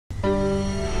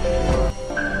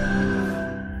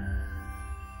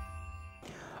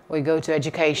We go to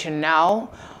education now.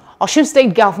 Osun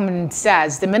State Government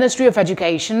says the Ministry of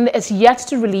Education is yet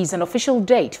to release an official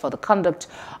date for the conduct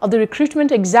of the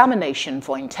recruitment examination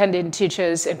for intending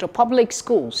teachers into public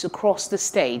schools across the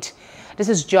state. This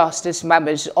is just as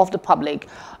members of the public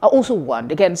are also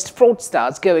warned against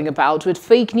fraudsters going about with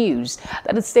fake news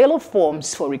that the sale of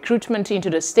forms for recruitment into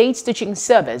the state's teaching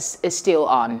service is still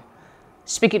on.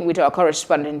 Speaking with our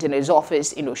correspondent in his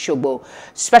office in Osogbo,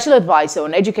 Special Advisor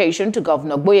on Education to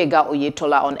Governor Gboyega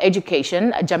Oyetola on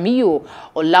Education, Jamiu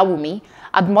Olawumi,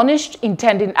 admonished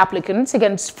intending applicants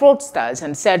against fraudsters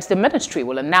and said the ministry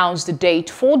will announce the date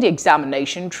for the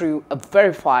examination through a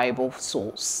verifiable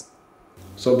source.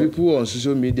 So people on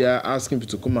social media asking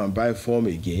people to come and buy form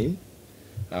again,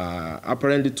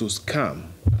 apparently to scam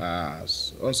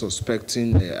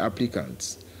unsuspecting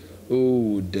applicants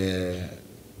who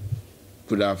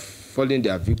could have fallen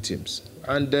their victims.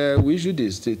 And we issued a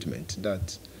statement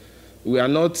that we are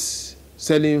not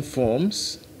selling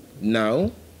forms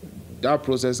now. That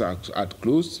process had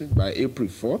closed by April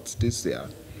 4th this year.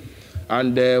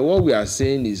 And what we are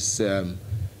saying is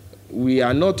we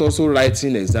are not also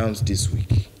writing exams this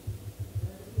week.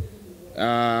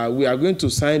 We are going to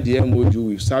sign the MOU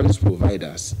with service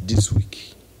providers this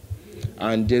week.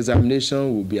 And the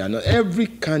examination will be announced. Every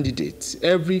candidate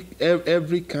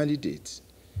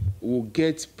will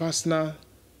get personal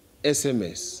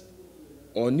SMS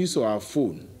on his or her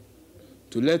phone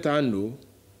to let her know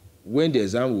when the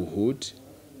exam will hold,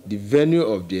 the venue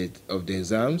of the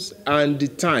exams, and the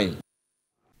time.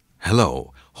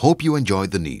 Hello, hope you enjoyed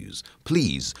the news.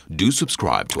 Please do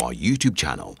subscribe to our YouTube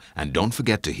channel and don't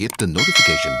forget to hit the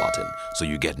notification button so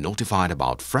you get notified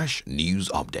about fresh news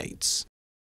updates.